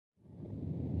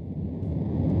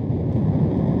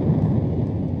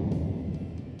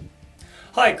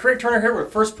Hi, Craig Turner here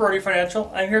with First Priority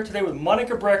Financial. I'm here today with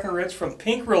Monica Breckenridge from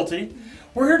Pink Realty.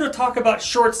 We're here to talk about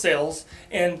short sales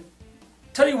and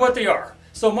tell you what they are.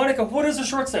 So Monica, what is a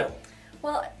short sale?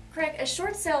 Well, Craig, a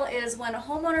short sale is when a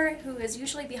homeowner who is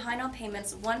usually behind on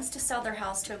payments wants to sell their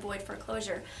house to avoid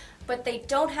foreclosure, but they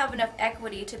don't have enough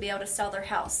equity to be able to sell their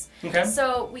house. Okay.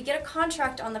 So we get a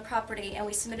contract on the property and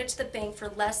we submit it to the bank for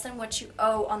less than what you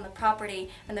owe on the property,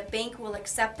 and the bank will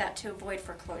accept that to avoid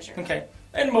foreclosure. Okay.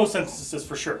 In most instances,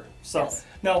 for sure. So Yes.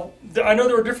 now, I know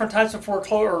there are different types of short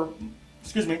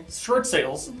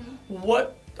sales.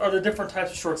 What are the different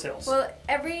types of short sales? Well,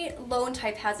 every loan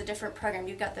type has a different program.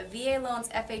 You've got the VA loans,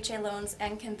 FHA loans,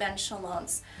 and conventional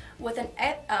loans. With an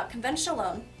conventional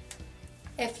loan,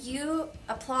 if you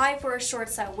apply for a short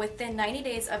sale within 90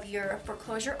 days of your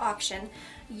foreclosure auction,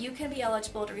 you can be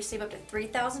eligible to receive up to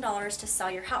 $3,000 to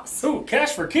sell your house. Ooh,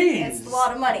 cash for keys! It's a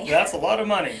lot of money. That's a lot of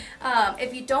money.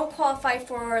 If you don't qualify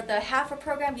for the HAFA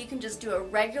program, you can just do a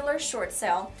regular short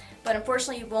sale, but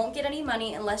unfortunately you won't get any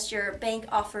money unless your bank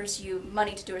offers you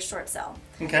money to do a short sale.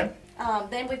 Okay.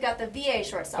 Then we've got the VA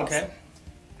short sales. Okay.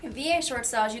 In VA short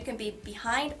sales, you can be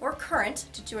behind or current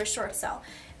to do a short sale.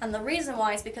 And the reason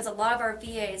why is because a lot of our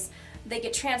VAs, they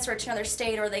get transferred to another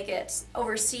state or they get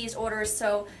overseas orders,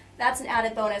 so that's an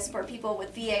added bonus for people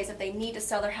with VAs if they need to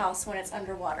sell their house when it's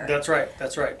underwater. That's right,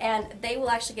 that's right. And they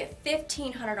will actually get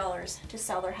 $1,500 to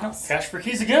sell their house. Cash for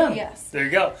keys again. Yes. There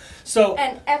you go. So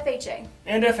And FHA.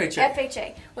 And FHA.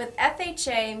 FHA. With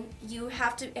FHA,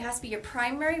 it has to be your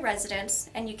primary residence,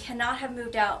 and you cannot have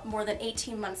moved out more than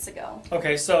 18 months ago.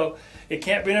 Okay, so it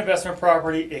can't be an investment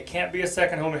property, it can't be a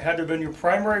second home, it had to have been your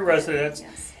primary residence.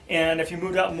 Yes. And if you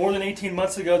moved out more than 18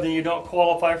 months ago, then you don't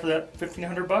qualify for that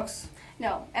 $1,500?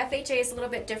 No, FHA is a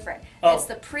little bit different. Oh. It's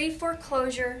the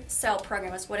pre-foreclosure sale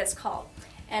program is what it's called.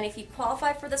 And if you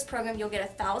qualify for this program, you'll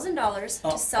get $1,000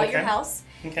 to sell your okay. house.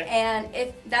 Okay. And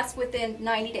if that's within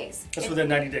 90 days. That's within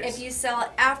 90 days. If you sell it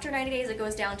after 90 days, it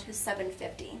goes down to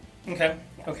 $750. Okay,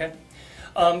 okay.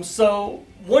 So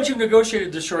once you've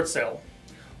negotiated the short sale,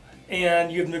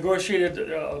 and you've negotiated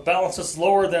balances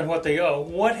lower than what they owe,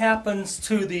 what happens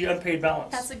to the unpaid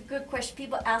balance? That's a good question.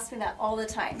 People ask me that all the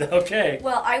time. Okay.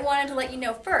 Well, I wanted to let you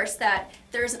know first that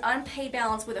there's an unpaid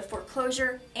balance with a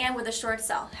foreclosure and with a short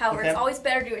sale. However, Okay. it's always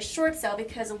better to do a short sale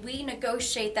because we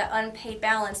negotiate that unpaid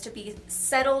balance to be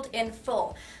settled in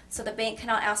full. So the bank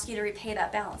cannot ask you to repay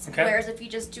that balance. Okay. Whereas if you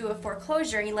just do a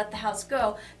foreclosure and you let the house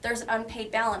go, there's an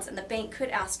unpaid balance and the bank could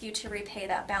ask you to repay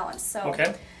that balance. So.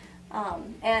 Okay.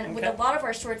 And with a Okay. lot of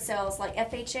our short sales, like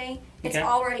FHA, it's Okay.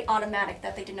 already automatic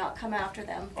that they do not come after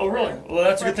them. Oh, really? Well,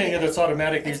 that's a good thing that repayment. it's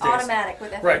automatic these It's days. automatic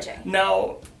with FHA. Right.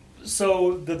 Now,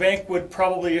 so the bank would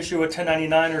probably issue a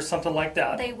 1099 or something like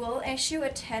that. They will issue a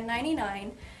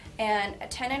 1099, and a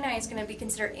 1099 is going to be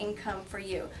considered income for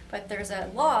you. But there's a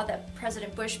law that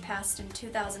President Bush passed in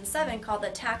 2007 called the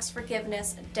Tax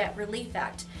Forgiveness Debt Relief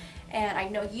Act. And I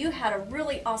know you had a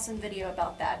really awesome video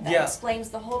about that Yeah. explains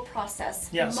the whole process.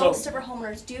 Yeah, Most so- of our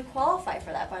homeowners do qualify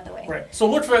for that, by the way. Right. So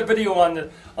look for that video on the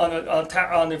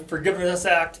Forgiveness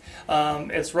Act.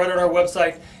 It's right on our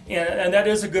website, and that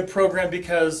is a good program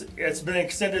because it's been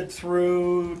extended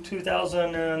through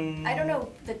 2000 and. I don't know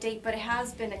the date, but it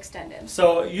has been extended.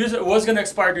 So it was going to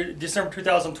expire December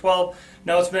 2012.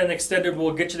 Now it's been extended.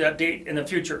 We'll get you that date in the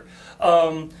future.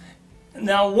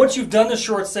 Now, once you've done the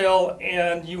short sale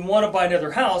and you want to buy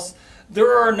another house, there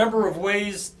are a number of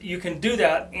ways you can do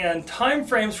that, and time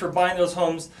frames for buying those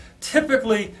homes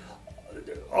typically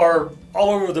are all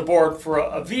over the board. For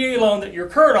a VA loan that you're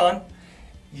current on,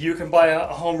 you can buy a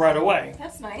home right away.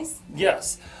 That's nice.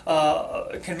 Yes.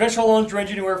 Conventional loans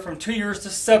range anywhere from 2 years to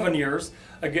 7 years,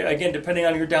 again depending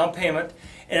on your down payment,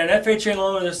 and an FHA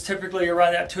loan is typically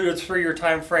around that 2 to 3 year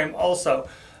time frame also.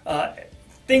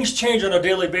 Things change on a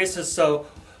daily basis, so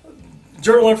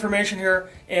journal information here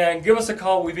and give us a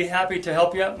call. We'd be happy to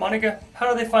help you out. Monica,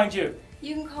 how do they find you?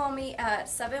 You can call me at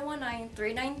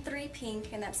 719-393-PINK,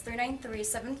 and that's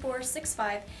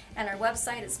 393-7465, and our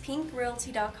website is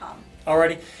pinkrealty.com.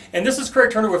 Alrighty, and this is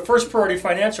Craig Turner with First Priority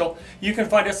Financial. You can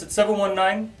find us at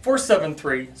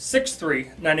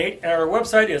 719-473-6398, and our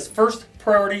website is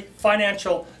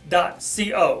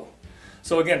firstpriorityfinancial.co.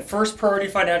 So again,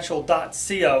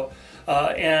 firstpriorityfinancial.co,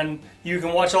 and you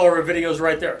can watch all of our videos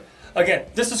right there. Again,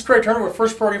 this is Craig Turner with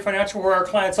First Priority Financial, where our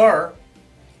clients are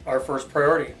our first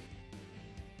priority.